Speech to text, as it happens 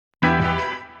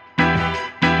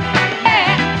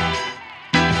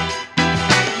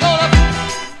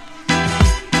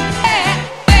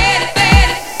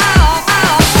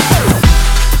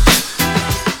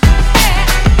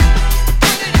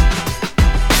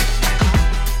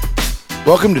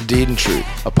Welcome to Deed and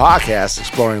Truth, a podcast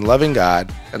exploring loving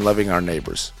God and loving our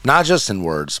neighbors, not just in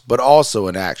words, but also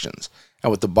in actions,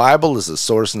 and with the Bible as the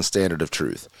source and standard of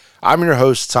truth. I'm your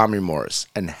host, Tommy Morris,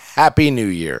 and Happy New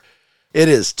Year. It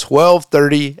is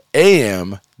 12:30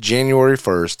 a.m., January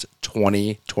 1st,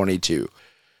 2022.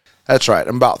 That's right,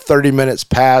 I'm about 30 minutes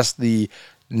past the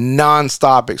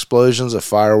non-stop explosions of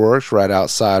fireworks right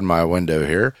outside my window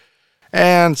here.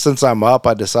 And since I'm up,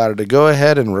 I decided to go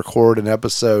ahead and record an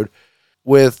episode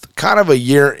with kind of a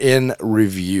year in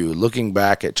review, looking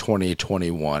back at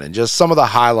 2021 and just some of the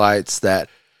highlights that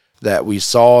we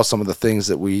saw, some of the things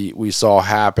that we saw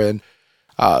happen,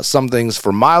 some things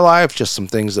for my life, just some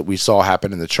things that we saw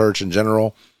happen in the church in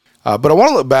general. But I want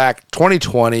to look back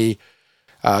 2020,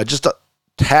 just a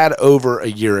tad over a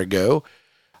year ago.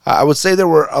 I would say there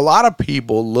were a lot of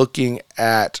people looking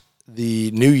at the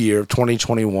new year of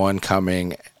 2021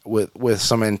 coming with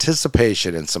some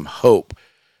anticipation and some hope.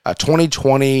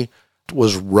 2020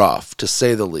 was rough, to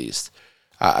say the least.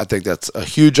 I think that's a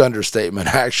huge understatement,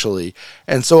 actually.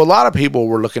 And so a lot of people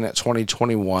were looking at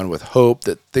 2021 with hope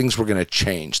that things were going to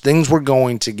change. Things were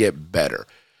going to get better.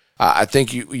 I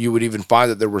think you would even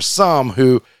find that there were some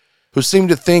who seemed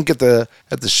to think at the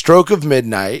stroke of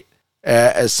midnight,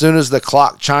 as soon as the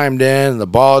clock chimed in and the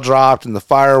ball dropped and the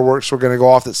fireworks were going to go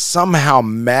off, that somehow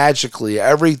magically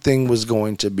everything was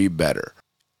going to be better.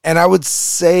 And I would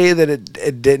say that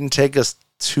it didn't take us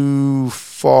too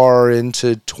far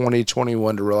into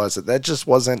 2021 to realize that just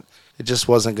wasn't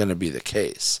going to be the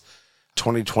case.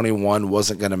 2021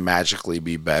 wasn't going to magically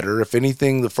be better. If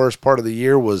anything, the first part of the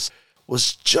year was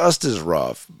just as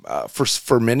rough.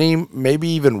 For many, maybe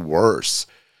even worse.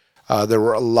 There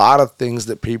were a lot of things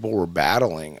that people were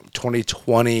battling.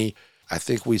 2020, I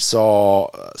think we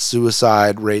saw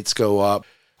suicide rates go up.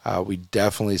 We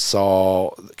definitely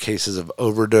saw cases of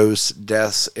overdose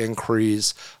deaths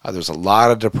increase. There's a lot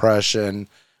of depression,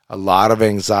 a lot of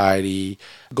anxiety.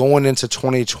 Going into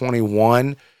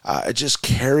 2021, it just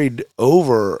carried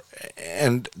over,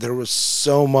 and there was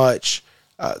so much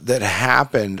that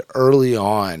happened early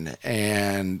on,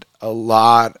 and a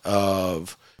lot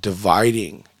of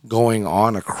dividing going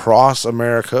on across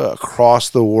America,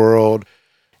 across the world,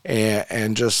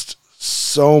 and just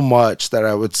so much that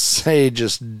I would say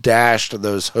just dashed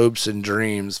those hopes and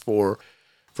dreams for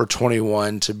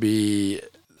 21 to be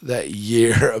that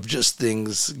year of just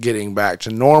things getting back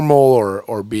to normal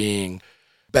or being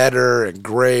better and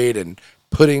great and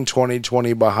putting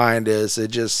 2020 behind us.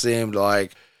 It just seemed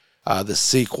like the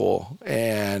sequel.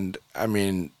 And I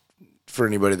mean, for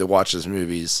anybody that watches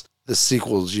movies, the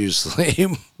sequel is usually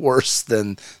worse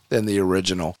than the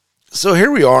original. So here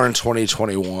we are in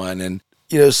 2021, and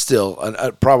still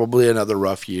probably another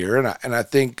rough year. And I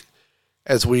think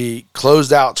as we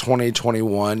closed out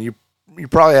 2021, you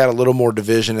probably had a little more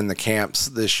division in the camps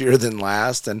this year than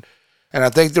last. And I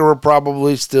think there were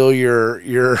probably still your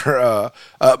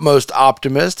utmost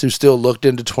optimists who still looked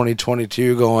into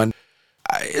 2022 going,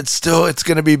 it's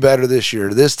going to be better this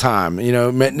year, this time. It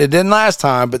didn't last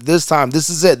time, but this time, this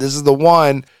is it. This is the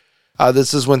one.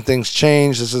 This is when things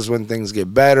change. This is when things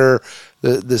get better.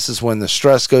 This is when the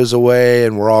stress goes away,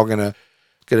 and we're all gonna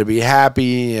be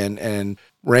happy and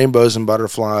rainbows and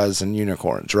butterflies and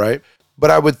unicorns, right? But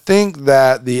I would think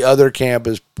that the other camp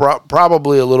is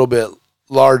probably a little bit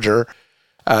larger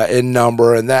in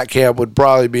number, and that camp would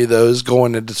probably be those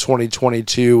going into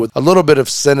 2022 with a little bit of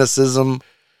cynicism,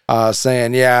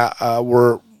 saying,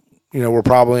 we're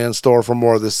probably in store for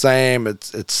more of the same.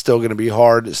 It's still going to be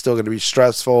hard. It's still going to be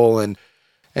stressful, and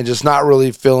just not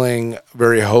really feeling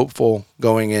very hopeful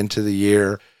going into the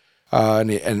year,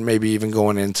 and maybe even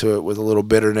going into it with a little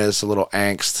bitterness, a little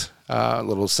angst, a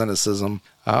little cynicism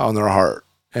on their heart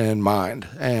and mind.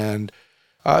 And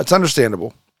it's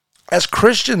understandable. As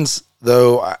Christians,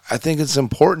 though, I think it's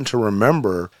important to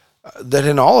remember that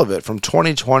in all of it, from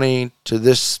 2020 to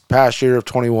this past year of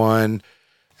 21,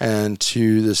 and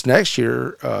to this next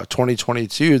year,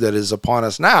 2022, that is upon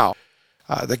us now,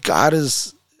 that God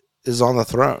is on the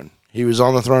throne. He was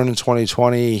on the throne in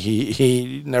 2020.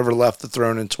 He never left the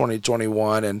throne in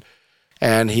 2021,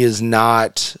 and he is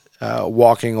not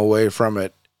walking away from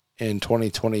it in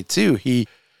 2022. He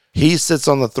sits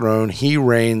on the throne. He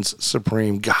reigns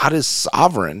supreme. God is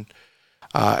sovereign,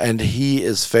 and he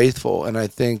is faithful. And I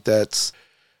think that's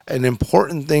an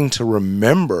important thing to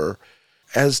remember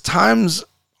as times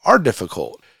are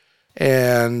difficult.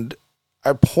 And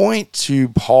I point to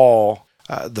Paul,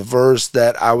 the verse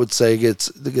that I would say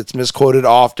gets misquoted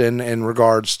often in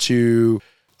regards to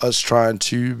us trying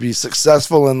to be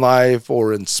successful in life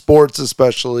or in sports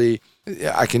especially.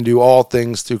 I can do all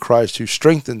things through Christ who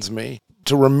strengthens me.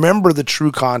 To remember the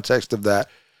true context of that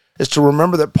is to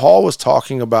remember that Paul was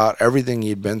talking about everything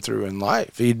he'd been through in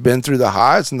life. He'd been through the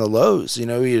highs and the lows. He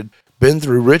had been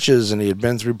through riches and he had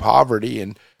been through poverty,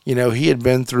 and he had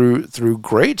been through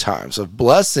great times of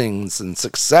blessings and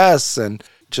success and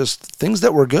just things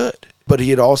that were good. But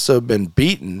he had also been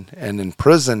beaten and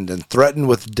imprisoned and threatened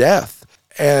with death.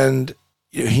 And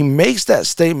he makes that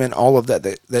statement, all of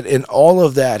that in all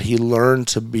of that, he learned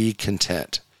to be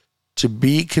content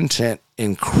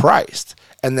in Christ,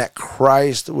 and that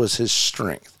Christ was his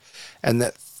strength, and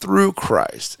that through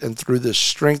Christ and through the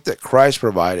strength that Christ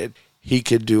provided, he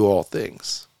could do all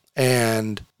things.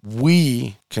 And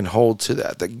we can hold to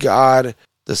that God,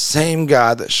 the same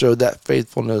God that showed that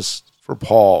faithfulness for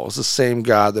Paul, is the same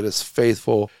God that is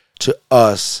faithful to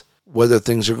us, whether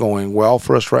things are going well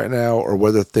for us right now or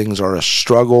whether things are a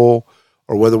struggle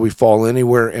or whether we fall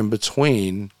anywhere in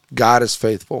between. God is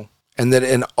faithful. And that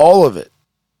in all of it,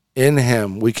 in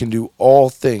him, we can do all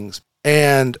things.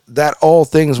 And that all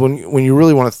things, when you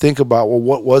really want to think about, well,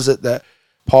 what was it that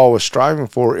Paul was striving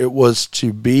for? It was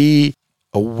to be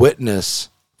a witness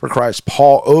for Christ.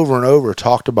 Paul over and over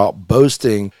talked about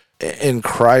boasting in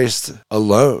Christ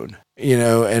alone,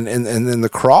 and then the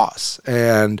cross.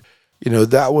 And,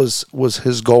 that was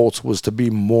his goal, was to be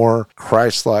more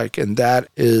Christ-like. And that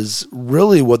is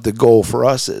really what the goal for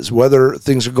us is, whether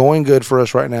things are going good for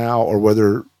us right now or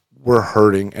whether we're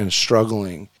hurting and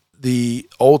struggling. The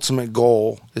ultimate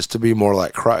goal is to be more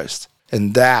like Christ.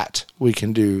 And that we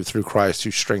can do through Christ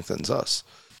who strengthens us.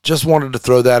 Just wanted to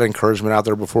throw that encouragement out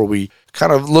there before we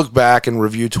kind of look back and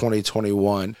review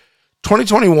 2021.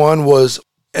 2021 was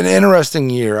an interesting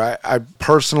year. I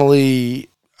personally,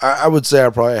 I would say I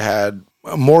probably had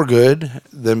more good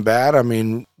than bad. I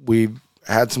mean, we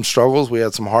had some struggles. We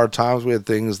had some hard times. We had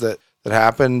things that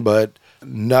happened, but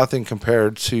nothing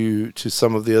compared to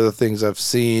some of the other things I've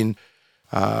seen,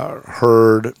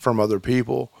 heard from other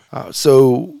people.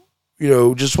 So,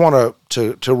 just want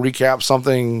to recap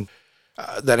something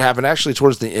that happened actually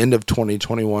towards the end of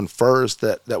 2021 first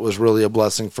that was really a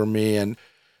blessing for me. And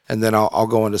then I'll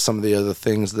go into some of the other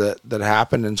things that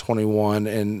happened in 21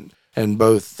 and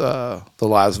both the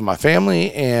lives of my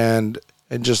family and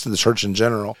just in the church in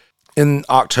general. In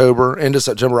October, end of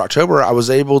September, October, I was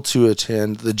able to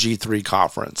attend the G3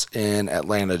 conference in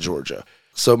Atlanta, Georgia.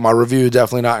 So my review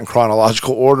definitely not in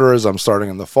chronological order as I'm starting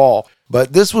in the fall,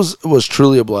 but this was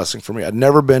truly a blessing for me. I'd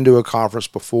never been to a conference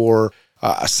before.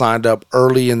 I signed up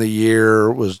early in the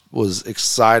year, was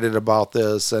excited about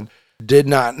this, and did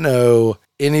not know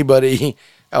anybody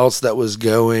else that was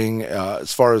going,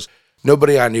 as far as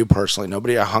nobody I knew personally,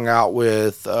 nobody I hung out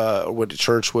with, went to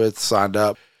church with, signed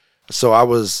up. So I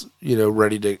was,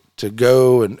 ready to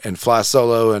go and fly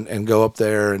solo and go up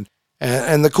there.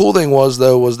 And the cool thing was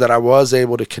that I was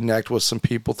able to connect with some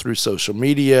people through social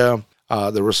media.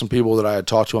 There were some people that I had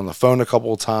talked to on the phone a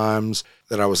couple of times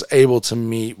that I was able to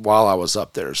meet while I was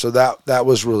up there. So that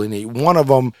was really neat. One of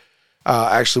them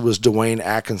actually was Dwayne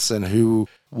Atkinson, who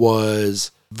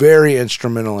was very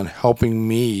instrumental in helping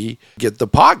me get the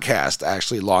podcast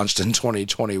actually launched in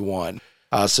 2021.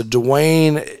 So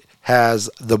Dwayne has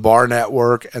the Bar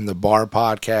Network and the Bar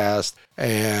Podcast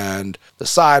and the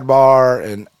Sidebar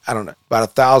and I don't know, about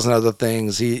 1,000 other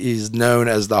things. He's known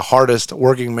as the hardest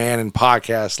working man in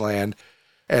podcast land.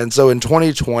 And so in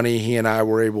 2020, he and I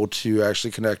were able to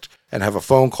actually connect and have a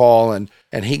phone call, and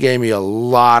he gave me a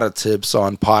lot of tips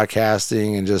on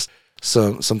podcasting and just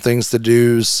some things to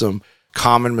do, some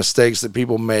common mistakes that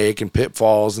people make and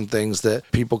pitfalls and things that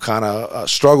people kind of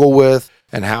struggle with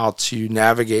and how to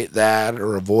navigate that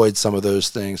or avoid some of those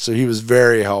things. So he was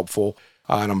very helpful,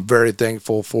 and I'm very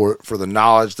thankful for the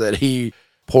knowledge that he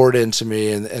poured into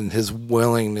me and his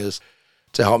willingness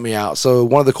to help me out. So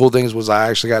one of the cool things was I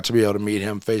actually got to be able to meet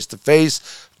him face to face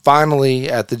finally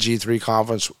at the G3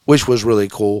 conference, which was really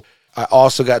cool. I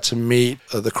also got to meet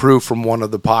the crew from one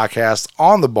of the podcasts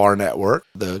on the Bar Network,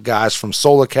 the guys from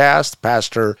Solacast,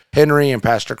 Pastor Henry and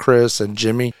Pastor Chris and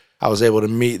Jimmy. I was able to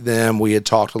meet them. We had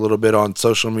talked a little bit on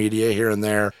social media here and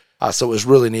there. So it was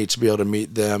really neat to be able to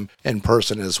meet them in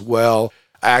person as well.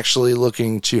 Actually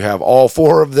looking to have all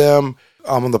four of them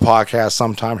on the podcast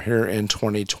sometime here in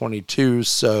 2022.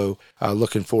 So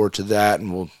looking forward to that,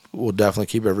 and we'll definitely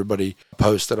keep everybody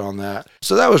posted on that.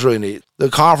 So that was really neat.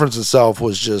 The conference itself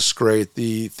was just great.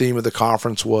 The theme of the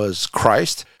conference was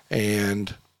Christ,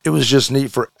 and it was just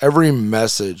neat for every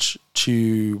message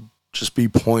to just be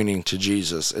pointing to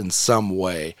Jesus in some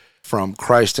way, from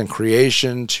Christ in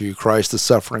creation to Christ the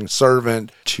suffering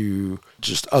servant to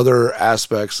just other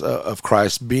aspects of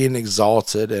Christ being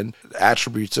exalted and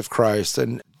attributes of Christ.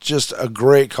 And just a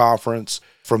great conference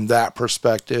from that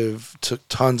perspective, took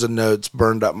tons of notes,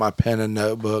 burned up my pen and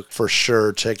notebook for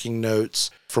sure, taking notes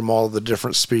from all the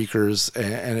different speakers.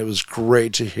 And it was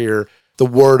great to hear the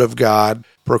word of God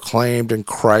proclaimed and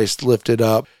Christ lifted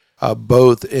up,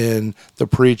 both in the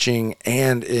preaching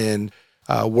and in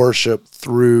worship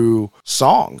through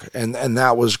song. And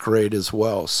that was great as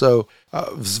well. So I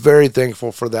was very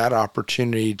thankful for that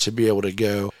opportunity to be able to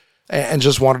go, and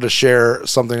just wanted to share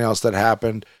something else that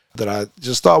happened that I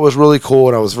just thought was really cool.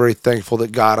 And I was very thankful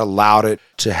that God allowed it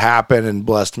to happen and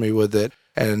blessed me with it.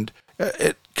 And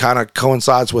it kind of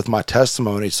coincides with my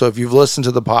testimony. So if you've listened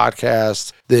to the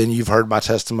podcast, then you've heard my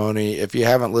testimony. If you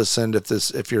haven't listened,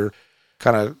 if you're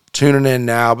kind of tuning in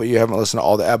now, but you haven't listened to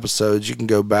all the episodes, you can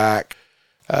go back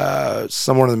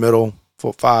somewhere in the middle,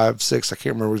 4, 5, 6, I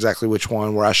can't remember exactly which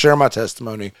one, where I share my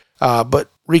testimony. But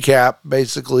recap,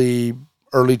 basically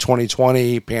early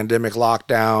 2020, pandemic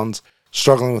lockdowns,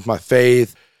 struggling with my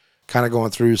faith, kind of going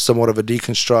through somewhat of a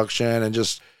deconstruction and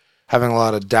just having a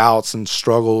lot of doubts and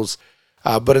struggles.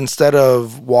 But instead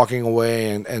of walking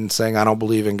away and saying, I don't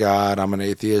believe in God, I'm an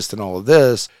atheist and all of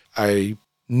this, I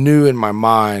knew in my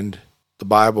mind, the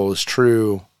Bible is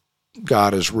true,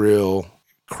 God is real,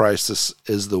 Christ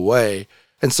is the way.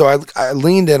 And so I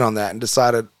leaned in on that and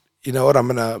decided, you know what,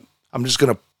 I'm just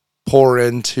going to pour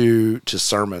into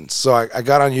sermons. So I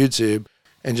got on YouTube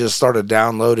and just started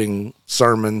downloading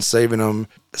sermons, saving them.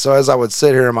 So as I would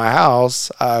sit here in my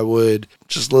house, I would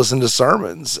just listen to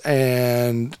sermons.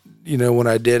 And, you know, when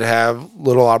I did have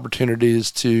little opportunities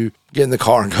to get in the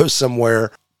car and go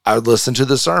somewhere, I would listen to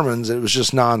the sermons. It was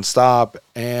just nonstop.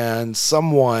 And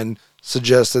someone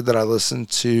suggested that I listen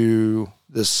to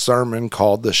this sermon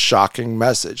called The Shocking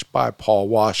Message by Paul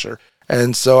Washer.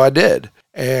 And so I did.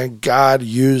 And God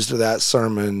used that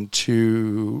sermon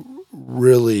to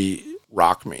really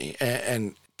rock me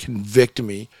and convict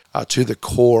me to the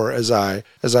core as I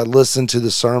listened to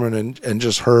the sermon and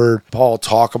just heard Paul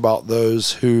talk about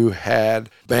those who had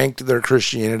banked their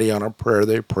Christianity on a prayer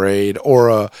they prayed or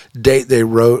a date they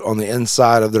wrote on the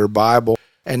inside of their Bible,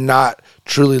 and not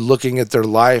truly looking at their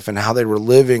life and how they were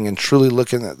living and truly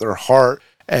looking at their heart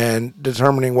and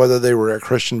determining whether they were a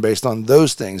Christian based on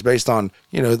those things, based on,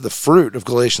 you know, the fruit of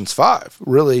Galatians 5,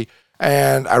 really.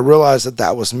 And I realized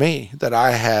that was me, that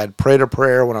I had prayed a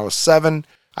prayer when I was 7.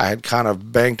 I had kind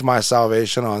of banked my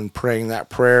salvation on praying that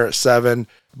prayer at 7.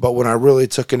 But when I really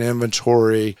took an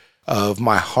inventory of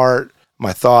my heart,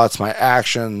 my thoughts, my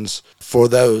actions for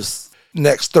those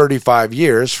next 35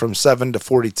 years, from 7 to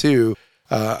 42,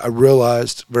 I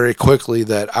realized very quickly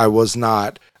that I was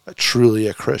not truly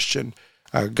a Christian.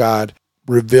 God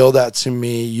revealed that to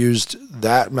me, used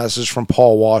that message from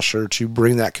Paul Washer to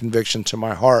bring that conviction to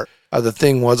my heart. The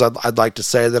thing was, I'd like to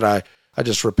say that I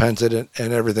just repented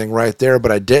and everything right there,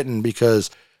 but I didn't, because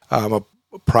I'm a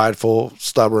prideful,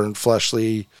 stubborn,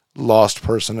 fleshly, lost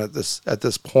person at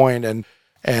this point, and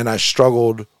I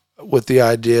struggled with the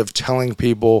idea of telling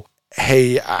people,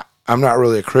 hey, I'm not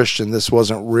really a Christian. This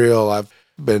wasn't real. I've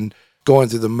been going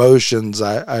through the motions.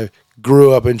 I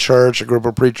grew up in church. I grew up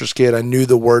a preacher's kid. I knew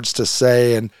the words to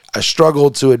say, and I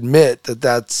struggled to admit that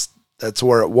that's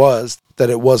where it was,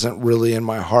 that it wasn't really in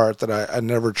my heart, that I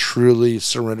never truly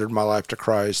surrendered my life to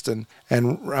Christ and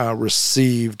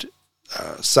received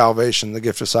salvation, the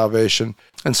gift of salvation.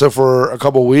 And so for a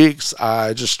couple of weeks,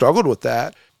 I just struggled with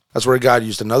that. That's where God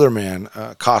used another man,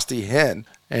 Costi Hinn,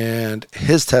 and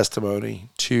his testimony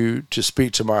to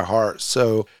speak to my heart.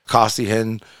 So Costi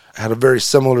Hinn had a very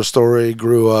similar story,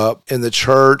 grew up in the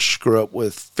church, grew up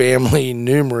with family,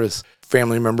 numerous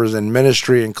family members in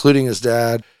ministry, including his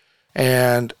dad,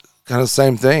 and kind of the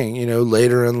same thing, you know,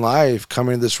 later in life,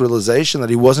 coming to this realization that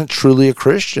he wasn't truly a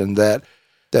Christian, that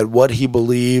what he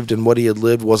believed and what he had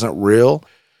lived wasn't real,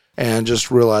 and just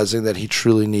realizing that he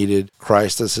truly needed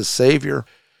Christ as his Savior.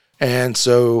 And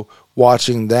so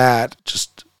watching that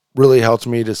just really helped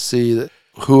me to see that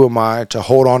who am I to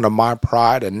hold on to my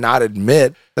pride and not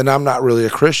admit that I'm not really a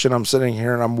Christian. I'm sitting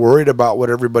here and I'm worried about what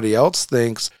everybody else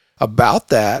thinks about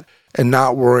that and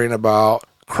not worrying about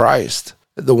Christ,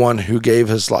 the one who gave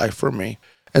his life for me.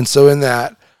 And so in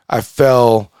that, I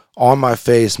fell on my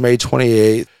face, May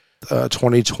 28th,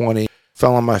 2020,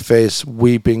 fell on my face,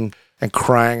 weeping and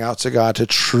crying out to God to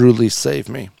truly save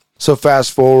me. So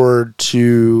fast forward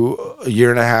to a year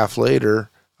and a half later,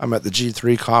 I'm at the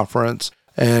G3 conference,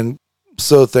 and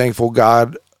so thankful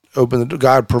God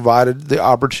provided the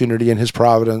opportunity in his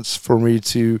providence for me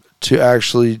to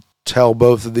actually tell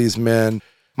both of these men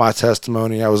my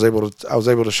testimony. I was able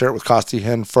to share it with Costi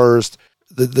Hinn first.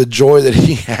 The joy that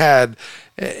he had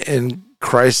in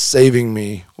Christ saving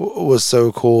me was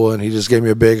so cool. And he just gave me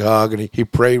a big hug and he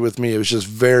prayed with me. It was just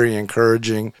very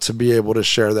encouraging to be able to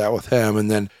share that with him.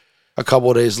 And then a couple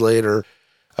of days later,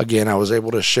 again, I was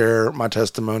able to share my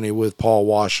testimony with Paul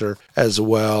Washer as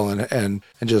well and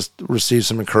just receive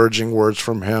some encouraging words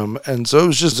from him. And so it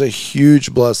was just a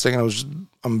huge blessing.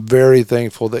 I'm very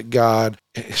thankful that God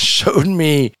showed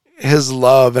me his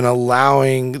love and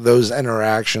allowing those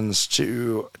interactions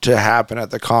to happen at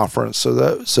the conference. So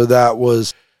that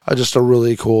was just a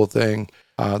really cool thing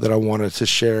that I wanted to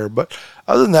share. But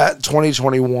other than that,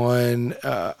 2021,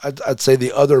 I'd say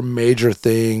the other major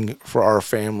thing for our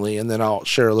family, and then I'll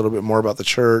share a little bit more about the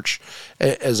church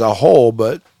as a whole,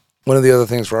 but one of the other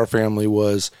things for our family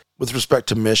was with respect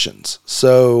to missions.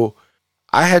 So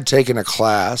I had taken a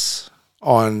class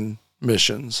on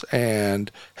missions and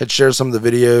had shared some of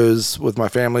the videos with my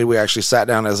family. We actually sat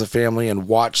down as a family and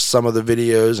watched some of the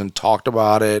videos and talked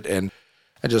about it and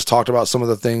just talked about some of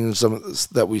the things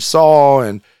that we saw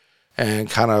and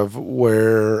kind of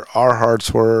where our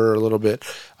hearts were a little bit.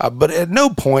 But at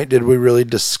no point did we really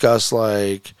discuss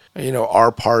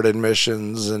our part in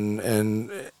missions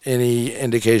and any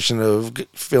indication of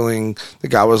feeling that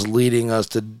God was leading us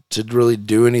to really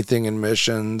do anything in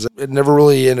missions. It never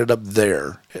really ended up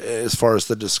there as far as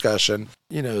the discussion,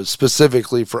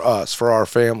 specifically for us, for our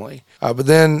family. But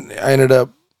then I ended up,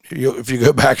 if you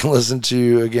go back and listen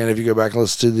to the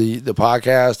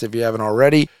podcast, if you haven't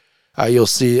already, you'll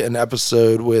see an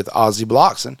episode with Ozzie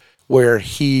Blockson where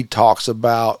he talks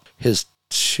about his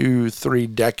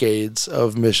 2-3 decades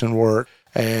of mission work.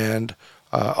 And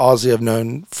Ozzie I've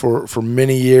known for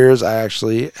many years. I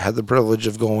actually had the privilege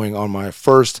of going on my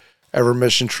first ever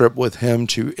mission trip with him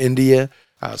to India.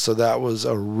 So that was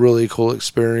a really cool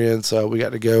experience. We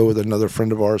got to go with another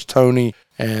friend of ours, Tony,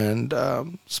 and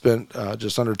spent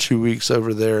just under 2 weeks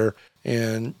over there.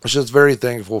 And I was just very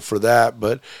thankful for that.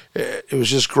 But it was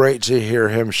just great to hear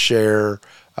him share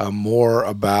more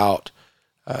about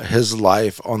his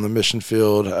life on the mission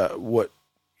field,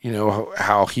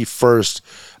 how he first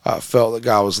felt that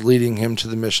God was leading him to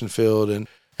the mission field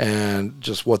and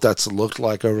just what that's looked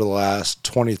like over the last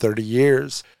 20, 30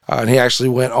 years. And he actually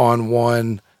went on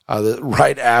one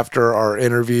right after our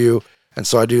interview. And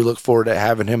so I do look forward to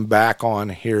having him back on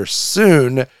here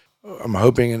soon. I'm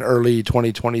hoping in early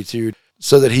 2022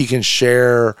 so that he can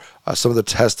share some of the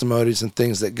testimonies and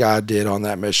things that God did on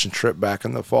that mission trip back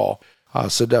in the fall.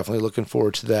 So definitely looking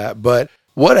forward to that. But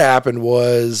what happened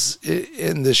was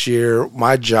in this year,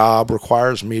 my job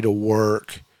requires me to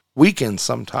work weekends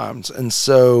sometimes. And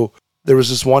so there was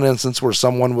this one instance where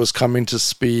someone was coming to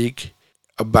speak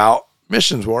about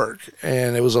missions work,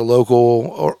 and it was a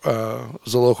local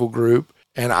group,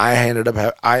 and I ended up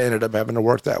having to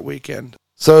work that weekend.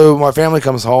 So my family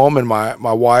comes home, and my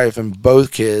wife and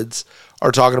both kids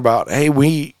are talking about, hey,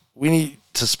 we need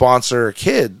to sponsor a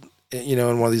kid,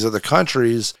 in one of these other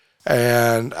countries.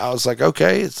 And I was like,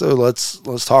 okay, so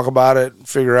let's talk about it and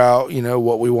figure out,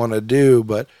 what we want to do.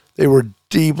 But they were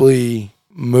deeply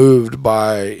moved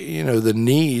by, the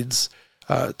needs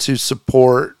to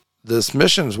support this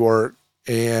missions work.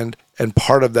 And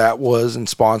part of that was in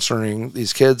sponsoring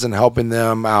these kids and helping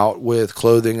them out with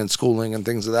clothing and schooling and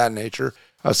things of that nature.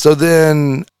 So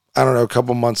then, I don't know, a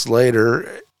couple months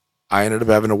later, I ended up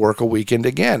having to work a weekend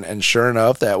again. And sure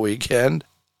enough, that weekend,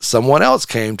 someone else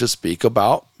came to speak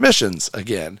about missions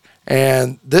again.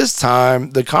 And this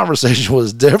time, the conversation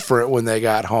was different when they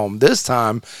got home. This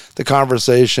time, the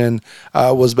conversation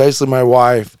was basically my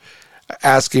wife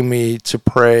asking me to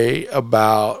pray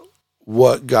about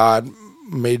what God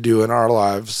may do in our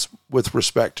lives with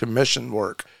respect to mission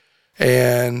work.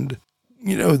 And,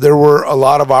 there were a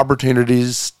lot of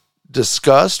opportunities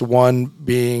discussed, one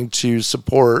being to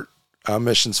support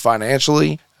missions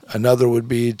financially. Another would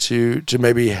be to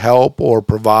maybe help or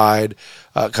provide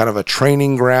kind of a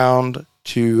training ground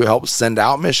to help send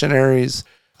out missionaries.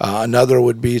 Another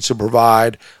would be to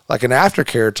provide like an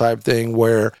aftercare type thing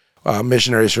where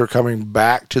missionaries who are coming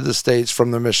back to the States from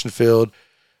the mission field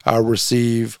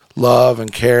receive love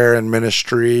and care and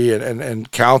ministry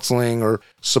and counseling or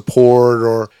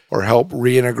support or help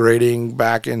reintegrating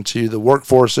back into the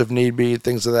workforce if need be,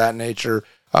 things of that nature.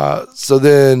 So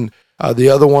then the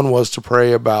other one was to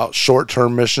pray about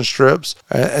short-term mission trips.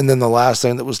 And then the last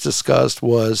thing that was discussed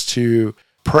was to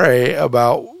pray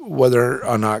about whether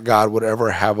or not God would ever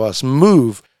have us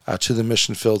move to the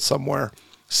mission field somewhere.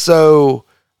 So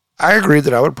I agreed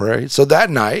that I would pray. So that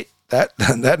night,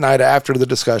 that night after the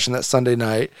discussion, that Sunday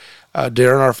night,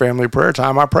 during our family prayer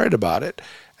time, I prayed about it.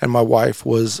 And my wife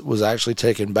was actually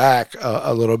taken back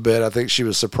a little bit. I think she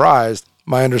was surprised.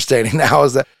 My understanding now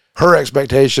is that her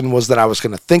expectation was that I was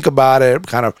going to think about it,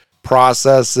 kind of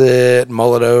process it,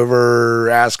 mull it over,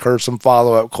 ask her some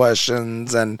follow-up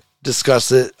questions, and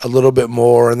discuss it a little bit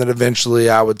more. And then eventually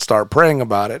I would start praying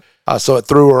about it. So it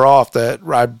threw her off that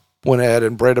I went ahead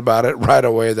and prayed about it right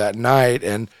away that night.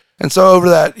 And so over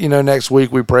that, next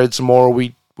week we prayed some more.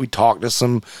 We talked to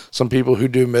some people who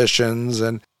do missions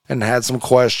and had some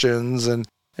questions and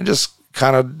just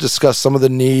kind of discussed some of the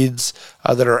needs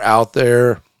that are out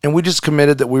there. And we just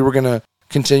committed that we were going to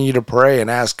continue to pray and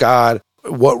ask God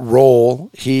what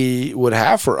role he would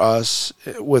have for us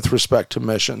with respect to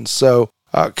missions. So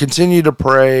continue to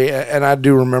pray. And I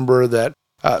do remember that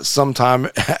sometime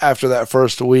after that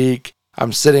first week,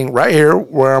 I'm sitting right here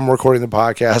where I'm recording the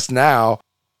podcast now,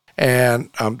 and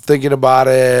I'm thinking about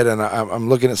it, and I'm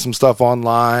looking at some stuff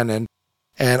online,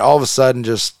 and all of a sudden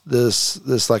just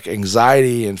this like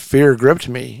anxiety and fear gripped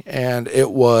me. And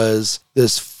it was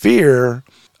this fear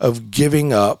of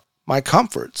giving up my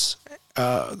comforts,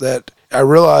 that I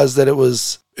realized that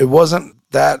it wasn't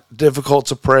that difficult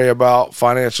to pray about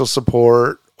financial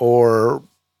support or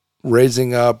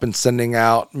raising up and sending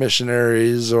out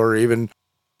missionaries, or even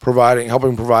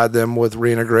helping provide them with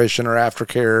reintegration or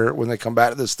aftercare when they come back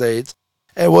to the States.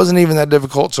 It wasn't even that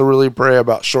difficult to really pray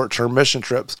about short-term mission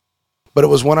trips. But it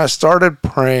was when I started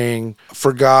praying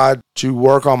for God to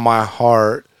work on my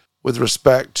heart with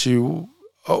respect to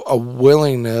a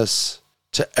willingness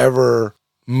to ever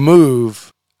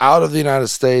move out of the United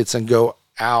States and go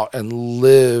out and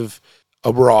live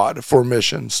abroad for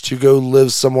missions, to go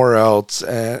live somewhere else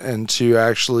and to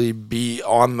actually be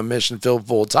on the mission field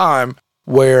full time,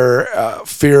 where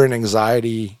fear and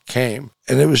anxiety came.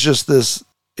 And it was just this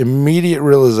immediate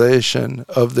realization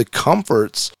of the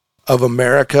comforts of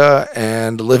America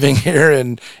and living here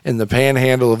in the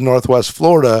panhandle of Northwest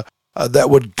Florida that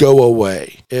would go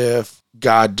away if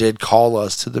God did call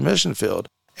us to the mission field.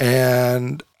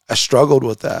 And I struggled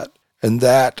with that. And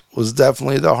that was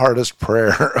definitely the hardest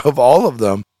prayer of all of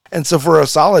them. And so for a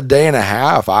solid day and a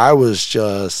half, I was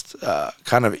just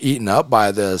kind of eaten up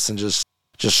by this and just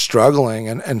struggling,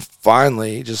 and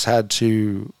finally just had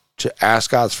to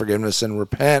ask God's forgiveness and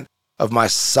repent of my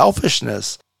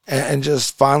selfishness, and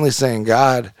just finally saying,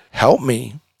 God, help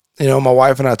me. My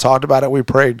wife and I talked about it. We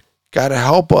prayed, God,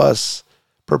 help us,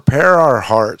 prepare our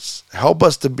hearts. Help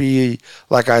us to be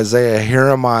like Isaiah, here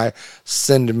am I,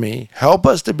 send me. Help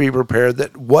us to be prepared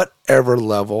that whatever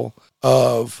level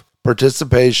of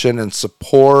participation and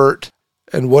support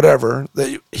and whatever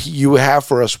that you have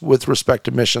for us with respect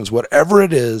to missions, whatever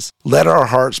it is, let our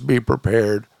hearts be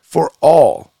prepared for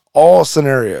all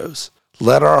scenarios.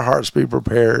 Let our hearts be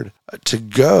prepared to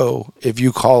go if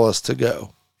you call us to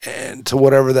go, and to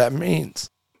whatever that means.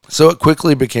 So it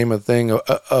quickly became a thing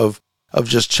of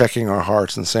just checking our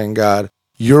hearts and saying, God,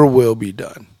 your will be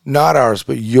done. Not ours,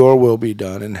 but your will be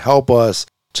done, and help us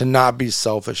to not be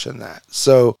selfish in that.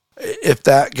 So if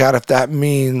that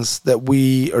means that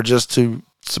we are just to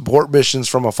support missions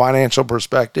from a financial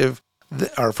perspective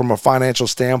or from a financial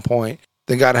standpoint,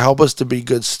 then God, help us to be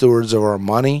good stewards of our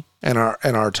money and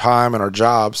our time and our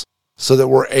jobs, so that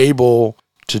we're able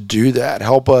to do that.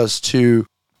 Help us to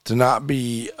not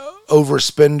be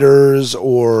overspenders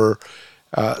or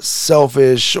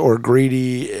selfish or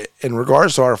greedy in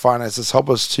regards to our finances. Help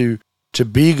us to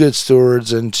be good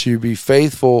stewards and to be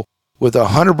faithful with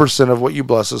 100% of what you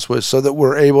bless us with, so that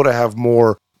we're able to have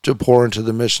more to pour into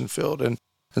the mission field. And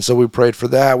so we prayed for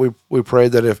that. We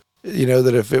prayed that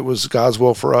if it was God's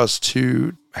will for us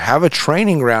to have a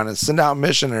training ground and send out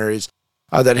missionaries,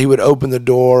 that he would open the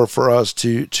door for us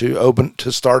to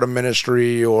start a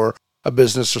ministry or a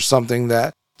business or something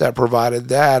that provided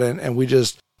that. And we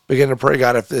just began to pray,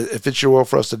 God, if it's your will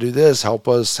for us to do this, help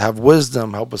us have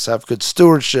wisdom, help us have good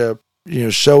stewardship,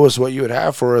 show us what you would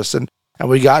have for us. And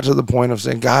we got to the point of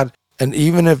saying, God, and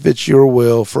even if it's your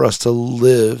will for us to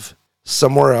live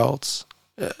somewhere else,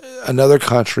 another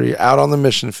country, out on the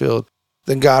mission field,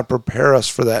 then God, prepare us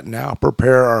for that now.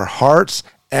 Prepare our hearts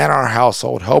and our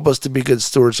household. Help us to be good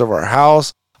stewards of our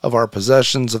house, of our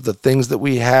possessions, of the things that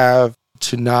we have,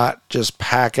 to not just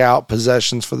pack out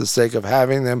possessions for the sake of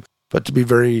having them, but to be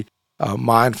very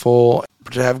mindful,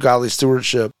 to have godly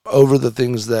stewardship over the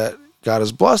things that God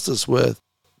has blessed us with,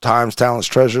 times, talents,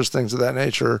 treasures, things of that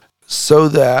nature, so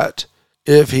that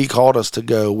if he called us to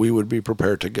go, we would be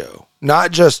prepared to go.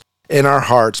 Not just in our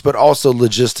hearts, but also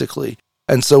logistically.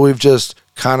 And so we've just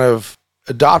kind of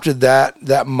adopted that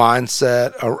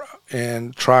mindset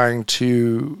and trying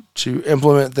to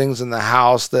implement things in the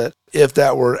house that if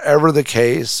that were ever the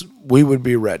case, we would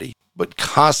be ready. But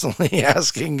constantly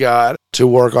asking God to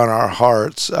work on our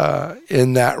hearts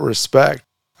in that respect,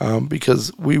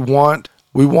 because we want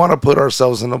to put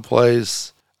ourselves in a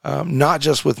place not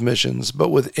just with missions, but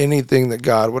with anything that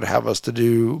God would have us to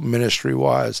do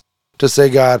ministry-wise, to say,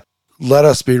 God, let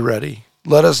us be ready.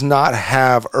 Let us not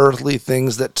have earthly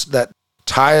things that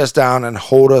tie us down and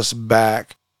hold us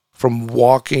back from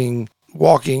walking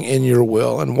in your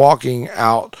will and walking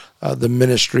out the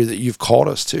ministry that you've called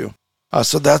us to.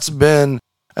 So that's been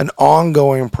an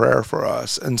ongoing prayer for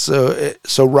us. And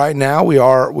so right now we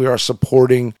are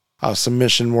supporting some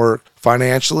mission work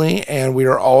financially, and we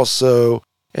are also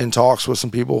in talks with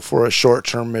some people for a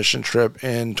short-term mission trip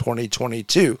in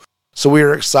 2022. So we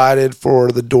are excited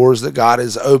for the doors that God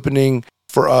is opening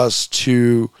for us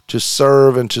to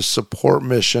serve and to support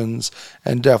missions,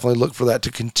 and definitely look for that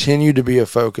to continue to be a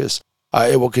focus.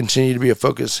 It will continue to be a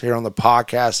focus here on the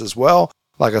podcast as well.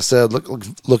 Like I said,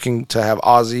 looking to have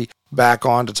Ozzy back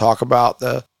on to talk about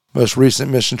the most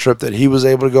recent mission trip that he was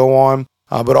able to go on,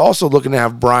 but also looking to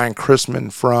have Brian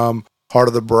Chrisman from Heart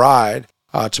of the Bride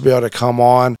to be able to come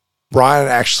on. Brian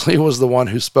actually was the one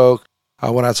who spoke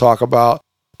when I talk about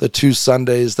the 2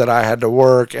 Sundays that I had to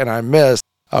work and I missed.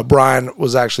 Brian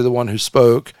was actually the one who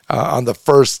spoke on the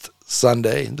first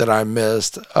Sunday that I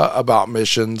missed about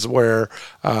missions, where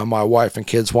my wife and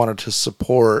kids wanted to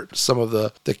support some of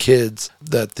the kids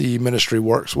that the ministry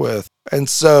works with. And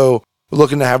so we're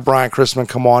looking to have Brian Chrisman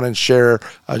come on and share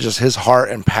just his heart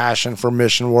and passion for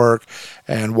mission work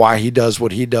and why he does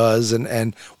what he does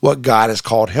and what God has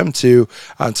called him to.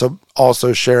 And so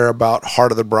also share about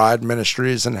Heart of the Bride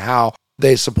Ministries and how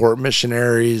they support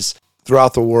missionaries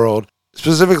throughout the world,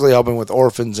 specifically helping with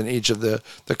orphans in each of the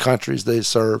countries they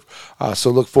serve. So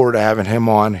look forward to having him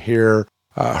on here,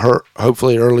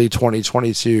 hopefully early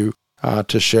 2022,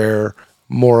 to share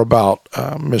more about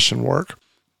mission work.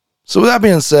 So with that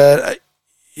being said,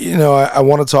 I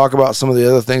want to talk about some of the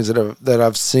other things that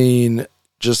I've seen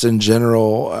just in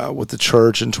general with the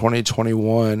church in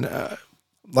 2021.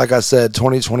 Like I said,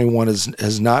 2021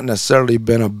 has not necessarily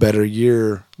been a better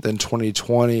year than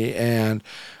 2020, and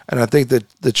I think that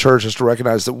the church has to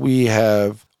recognize that we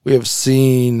have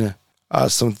seen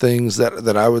some things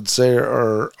that I would say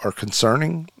are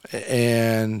concerning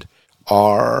and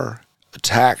are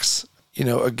attacks,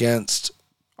 against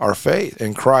our faith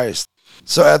in Christ.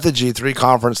 So at the G3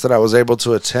 conference that I was able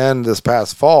to attend this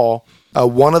past fall,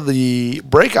 one of the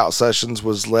breakout sessions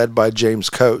was led by James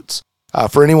Coates.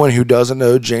 For anyone who doesn't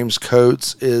know, James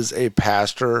Coates is a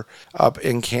pastor up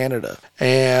in Canada,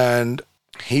 and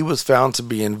he was found to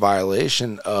be in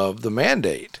violation of the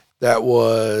mandate that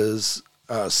was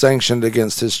sanctioned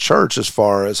against his church as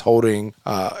far as holding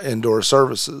indoor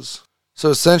services. So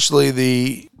essentially,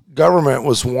 the government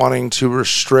was wanting to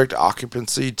restrict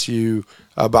occupancy to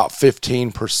about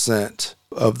 15%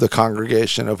 of the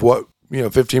congregation of what,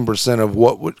 15% of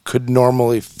what could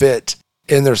normally fit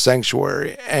in their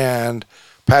sanctuary. And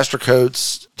Pastor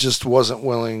Coates just wasn't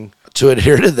willing to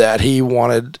adhere to that. He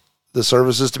wanted the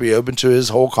services to be open to his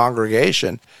whole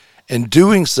congregation. In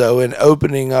doing so, in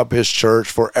opening up his church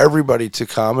for everybody to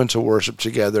come and to worship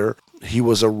together, he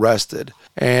was arrested.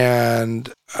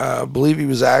 And I believe he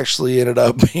was actually ended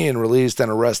up being released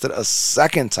and arrested a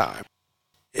second time.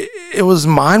 It was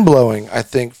mind-blowing, I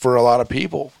think, for a lot of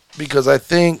people, because I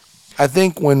think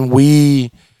when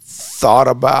we thought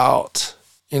about,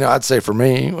 I'd say for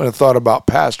me, when I thought about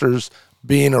pastors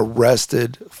being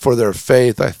arrested for their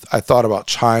faith, I thought about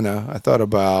China. I thought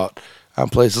about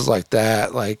places like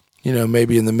that, like,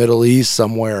 maybe in the Middle East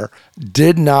somewhere.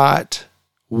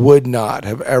 Would not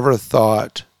have ever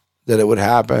thought that it would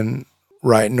happen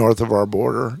right north of our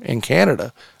border in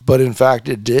Canada. But in fact,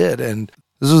 it did. And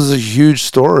this was a huge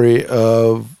story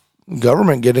of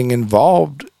government getting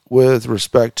involved with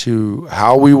respect to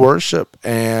how we worship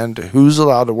and who's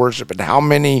allowed to worship and how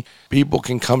many people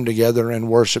can come together and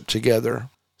worship together.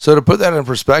 So to put that in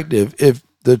perspective, if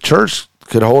the church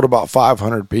could hold about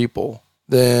 500 people,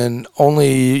 then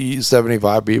only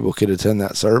 75 people could attend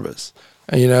that service.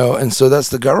 And so that's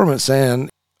the government saying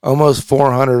almost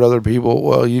 400 other people,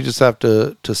 well, you just have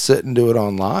to sit and do it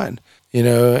online,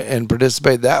 and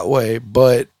participate that way.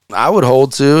 But I would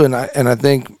hold to, and I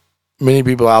think many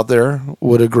people out there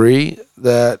would agree,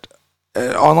 that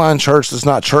an online church is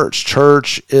not church.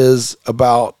 Church is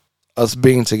about us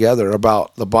being together,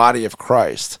 about the body of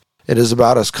Christ. It is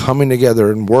about us coming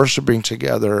together and worshiping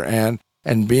together and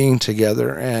being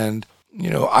together, and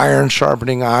iron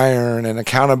sharpening iron, and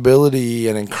accountability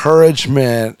and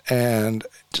encouragement and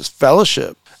just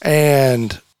fellowship.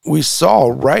 And we saw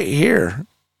right here,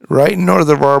 right north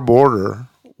of our border,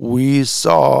 we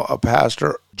saw a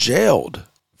pastor jailed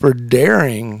for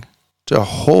daring to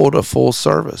hold a full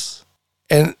service.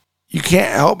 And you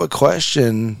can't help but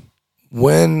question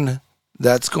when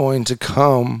that's going to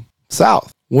come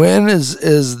south, When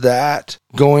is that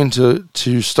going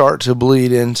to start to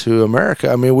bleed into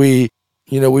America? I mean,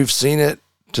 we've seen it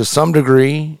to some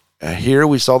degree. Here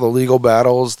we saw the legal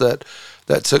battles that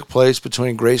took place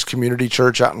between Grace Community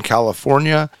Church out in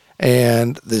California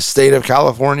and the state of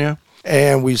California.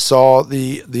 And we saw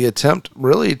the attempt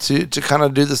really to kind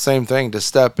of do the same thing, to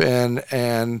step in,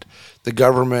 and the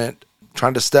government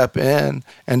trying to step in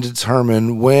and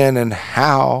determine when and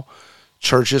how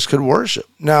churches could worship.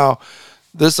 Now,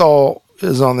 this all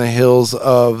is on the heels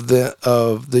of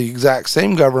the exact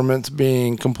same governments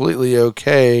being completely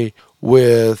okay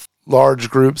with large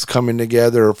groups coming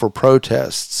together for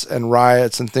protests and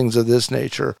riots and things of this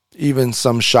nature. Even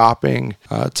some shopping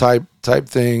type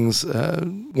things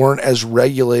weren't as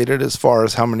regulated as far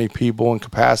as how many people and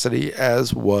capacity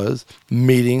as was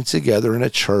meeting together in a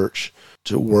church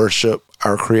to worship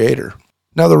our Creator.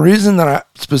 Now, the reason that I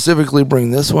specifically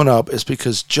bring this one up is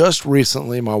because just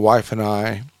recently my wife and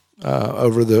I,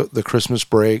 over the Christmas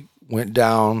break, went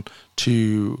down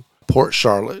to Port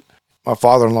Charlotte. My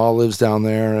father-in-law lives down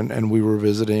there, and we were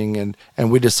visiting,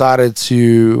 and we decided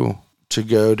to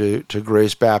go to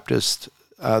Grace Baptist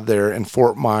there in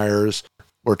Fort Myers,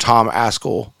 where Tom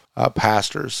Askell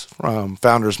pastors from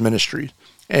Founders Ministry.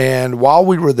 And while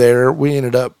we were there, we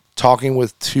ended up talking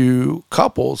with two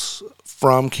couples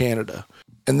from Canada,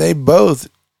 and they both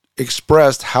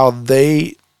expressed how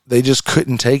they just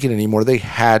couldn't take it anymore. They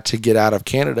had to get out of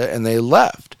Canada, and they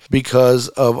left because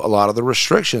of a lot of the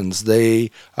restrictions.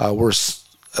 They were,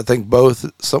 I think, both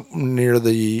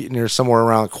near somewhere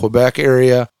around the Quebec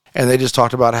area, and they just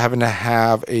talked about having to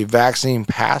have a vaccine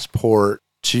passport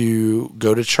to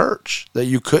go to church, that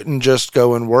you couldn't just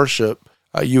go and worship.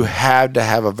 You had to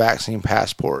have a vaccine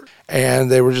passport. And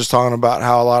they were just talking about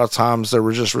how a lot of times there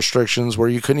were just restrictions where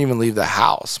you couldn't even leave the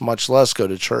house, much less go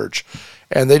to church.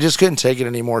 And they just couldn't take it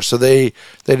anymore. So they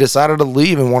decided to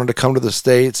leave and wanted to come to the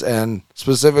States, and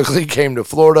specifically came to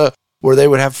Florida, where they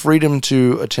would have freedom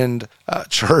to attend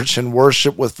church and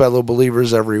worship with fellow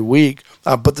believers every week.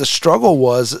 But the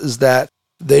struggle is that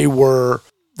they were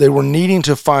needing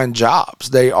to find jobs.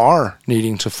 They are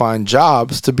needing to find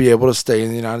jobs to be able to stay in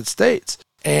the United States.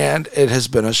 And it has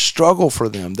been a struggle for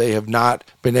them. They have not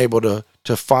been able to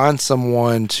find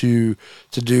someone to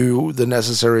do the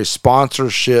necessary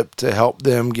sponsorship to help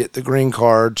them get the green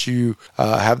card, to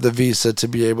have the visa to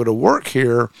be able to work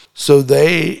here. So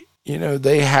they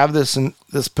have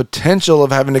this potential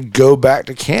of having to go back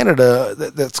to Canada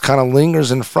that's kind of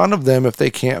lingers in front of them if they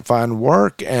can't find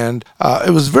work. And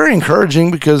it was very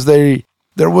encouraging because there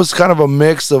was kind of a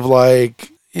mix of, like,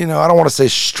 I don't want to say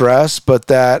stress, but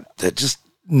that just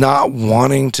not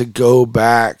wanting to go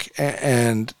back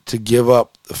and to give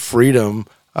up the freedom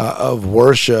of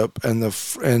worship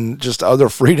and just other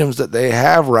freedoms that they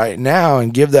have right now,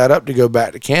 and give that up to go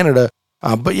back to Canada.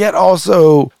 But yet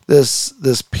also this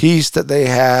peace that they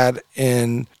had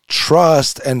in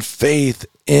trust and faith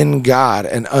in God,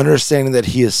 and understanding that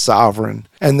He is sovereign,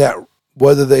 and that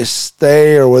whether they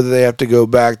stay or whether they have to go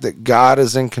back, that God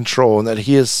is in control, and that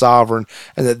He is sovereign,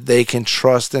 and that they can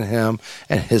trust in Him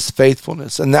and His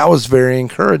faithfulness. And that was very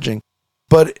encouraging.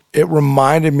 But it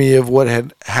reminded me of what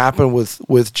had happened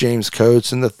with James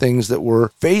Coates and the things that we're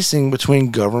facing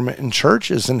between government and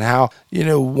churches, and how,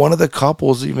 one of the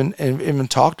couples even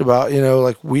talked about,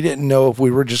 like, we didn't know if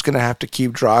we were just going to have to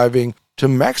keep driving to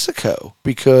Mexico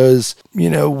because,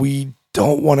 we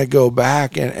don't want to go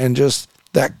back, and just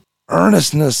that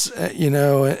earnestness,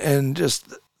 and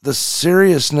just the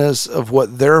seriousness of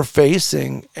what they're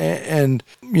facing, and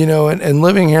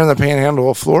living here in the Panhandle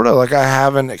of Florida, like, I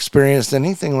haven't experienced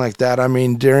anything like that. I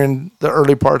mean, during the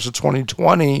early parts of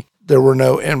 2020, there were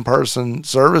no in-person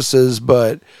services,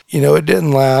 but, it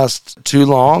didn't last too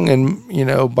long. And,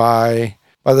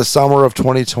 by the summer of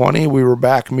 2020, we were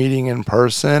back meeting in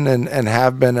person, and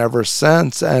have been ever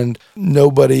since. And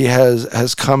nobody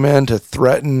has come in to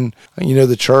threaten,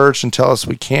 the church and tell us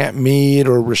we can't meet,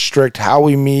 or restrict how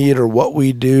we meet or what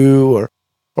we do,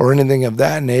 or anything of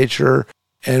that nature.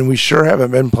 And we sure haven't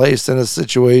been placed in a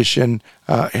situation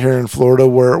here in Florida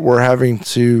where we're having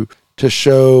to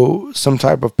show some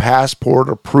type of passport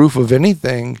or proof of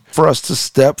anything for us to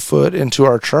step foot into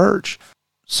our church.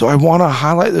 So I want to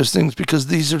highlight those things because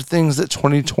these are things that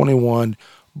 2021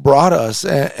 brought us,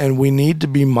 and we need to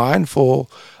be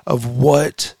mindful of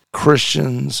what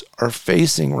Christians are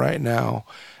facing right now.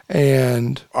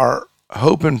 And our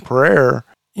hope and prayer,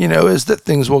 is that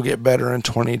things will get better in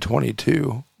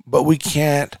 2022. But we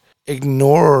can't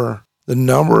ignore the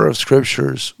number of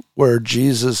scriptures where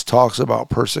Jesus talks about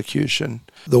persecution.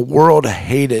 The world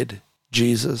hated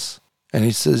Jesus. And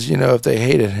He says, if they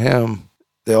hated Him,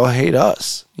 they'll hate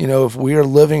us. If we are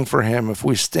living for him, if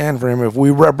we stand for him, if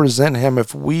we represent him,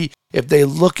 if they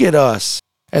look at us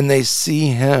and they see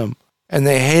him and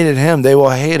they hated him, they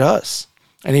will hate us.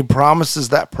 And he promises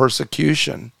that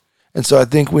persecution. And so I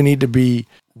think we need to be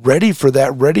ready for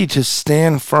that, ready to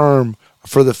stand firm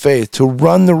for the faith, to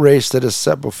run the race that is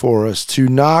set before us, to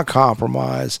not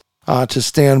compromise, to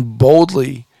stand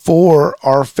boldly for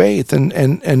our faith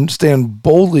and stand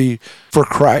boldly for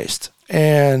Christ,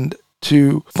 and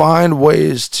to find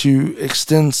ways to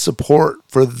extend support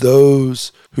for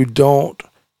those who don't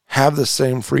have the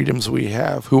same freedoms we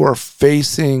have, who are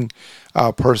facing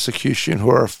persecution, who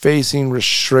are facing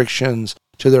restrictions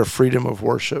to their freedom of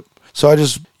worship. So I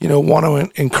just, want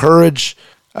to encourage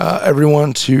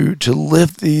everyone to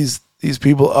lift these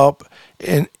people up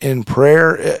in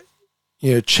prayer.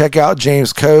 Check out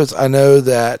James Coates. I know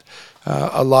that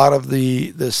a lot of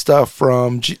the stuff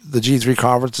from the G3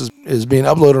 conference is being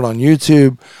uploaded on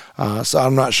YouTube. So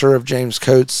I'm not sure if James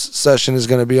Coates' session is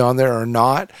going to be on there or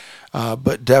not.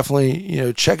 But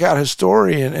definitely, check out his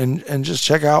story and just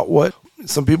check out what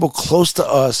some people close to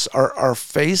us are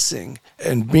facing,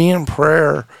 and be in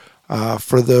prayer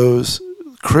for those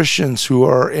Christians who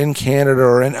are in Canada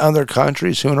or in other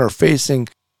countries who are facing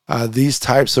these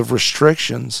types of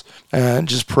restrictions, and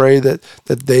just pray that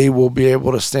they will be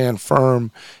able to stand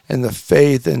firm in the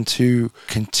faith and to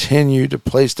continue to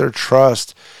place their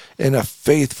trust in a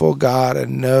faithful God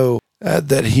and know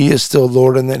that he is still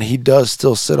Lord and that he does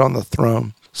still sit on the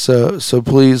throne. So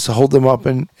please hold them up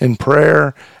in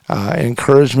prayer,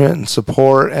 encouragement and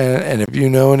support. And if you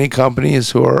know any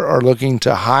companies who are looking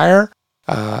to hire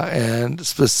and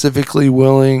specifically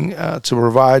willing to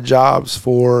provide jobs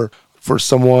for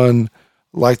someone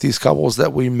like these couples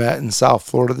that we met in South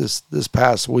Florida this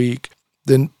past week,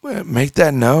 then make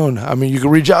that known. I mean, you can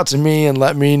reach out to me and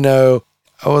let me know.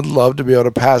 I would love to be able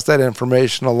to pass that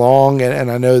information along, and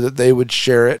I know that they would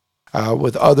share it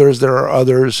with others. There are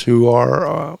others who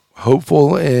are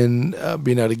hopeful in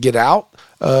being able to get out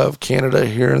of Canada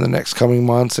here in the next coming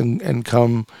months and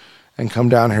come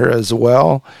down here as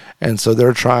well. And so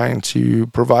they're trying to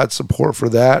provide support for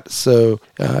that. So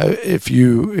if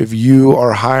you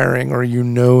are hiring, or you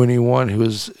know anyone who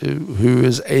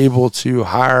is able to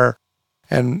hire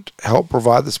and help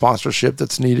provide the sponsorship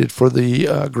that's needed for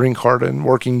the green card and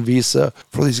working visa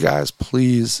for these guys,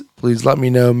 please let me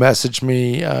know. Message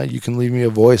me. You can leave me a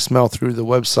voicemail through the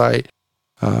website,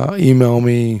 email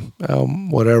me,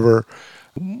 whatever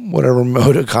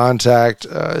mode of contact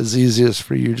is easiest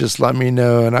for you. Just let me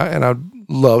know, and I'd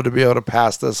love to be able to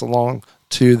pass this along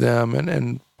to them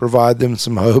and provide them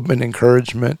some hope and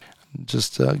encouragement.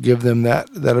 Just give them that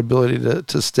ability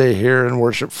to stay here and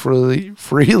worship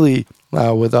freely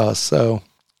with us. So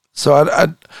I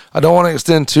don't want to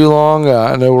extend too long.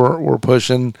 I know we're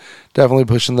definitely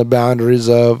pushing the boundaries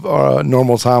of our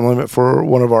normal time limit for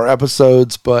one of our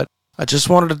episodes, but I just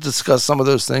wanted to discuss some of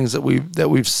those things that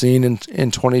we've seen in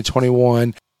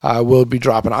 2021. I will be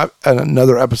dropping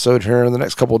another episode here in the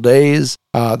next couple of days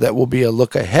that will be a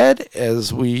look ahead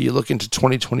as we look into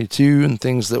 2022 and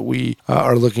things that we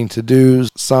are looking to do.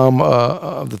 Some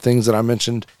of the things that I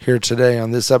mentioned here today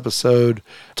on this episode,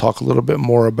 talk a little bit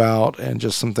more about, and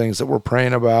just some things that we're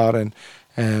praying about and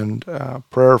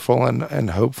prayerful and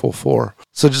hopeful for.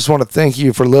 So just want to thank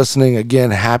you for listening.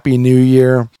 Again, Happy New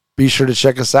Year. Be sure to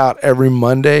check us out every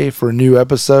Monday for new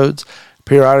episodes.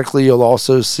 Periodically, you'll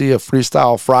also see a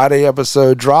Freestyle Friday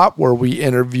episode drop where we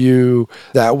interview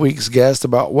that week's guest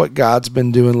about what God's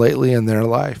been doing lately in their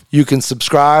life. You can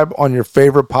subscribe on your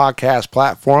favorite podcast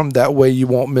platform. That way you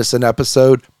won't miss an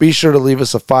episode. Be sure to leave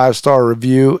us a 5-star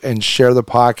review and share the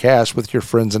podcast with your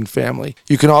friends and family.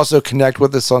 You can also connect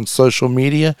with us on social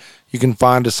media. You can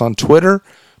find us on Twitter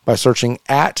by searching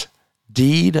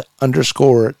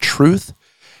 @deed_truth.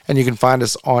 And you can find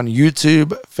us on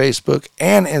YouTube, Facebook,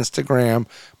 and Instagram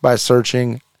by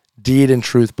searching Deed and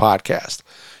Truth Podcast.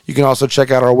 You can also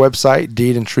check out our website,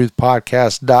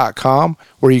 deedandtruthpodcast.com,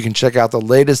 where you can check out the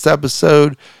latest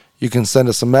episode. You can send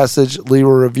us a message, leave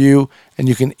a review, and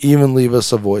you can even leave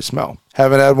us a voicemail.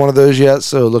 Haven't had one of those yet,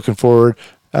 so looking forward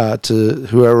to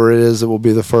whoever it is that will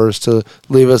be the first to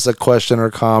leave us a question or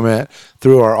comment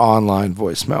through our online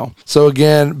voicemail. So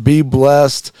again, be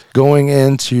blessed going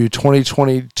into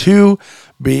 2022.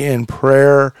 Be in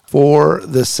prayer for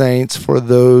the saints, for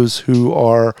those who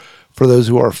are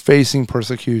facing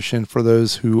persecution, for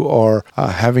those who are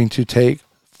having to take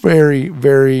very,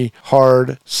 very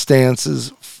hard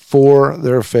stances for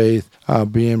their faith.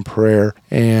 Be in prayer,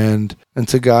 and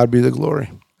to God be the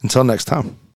glory. Until next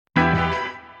time.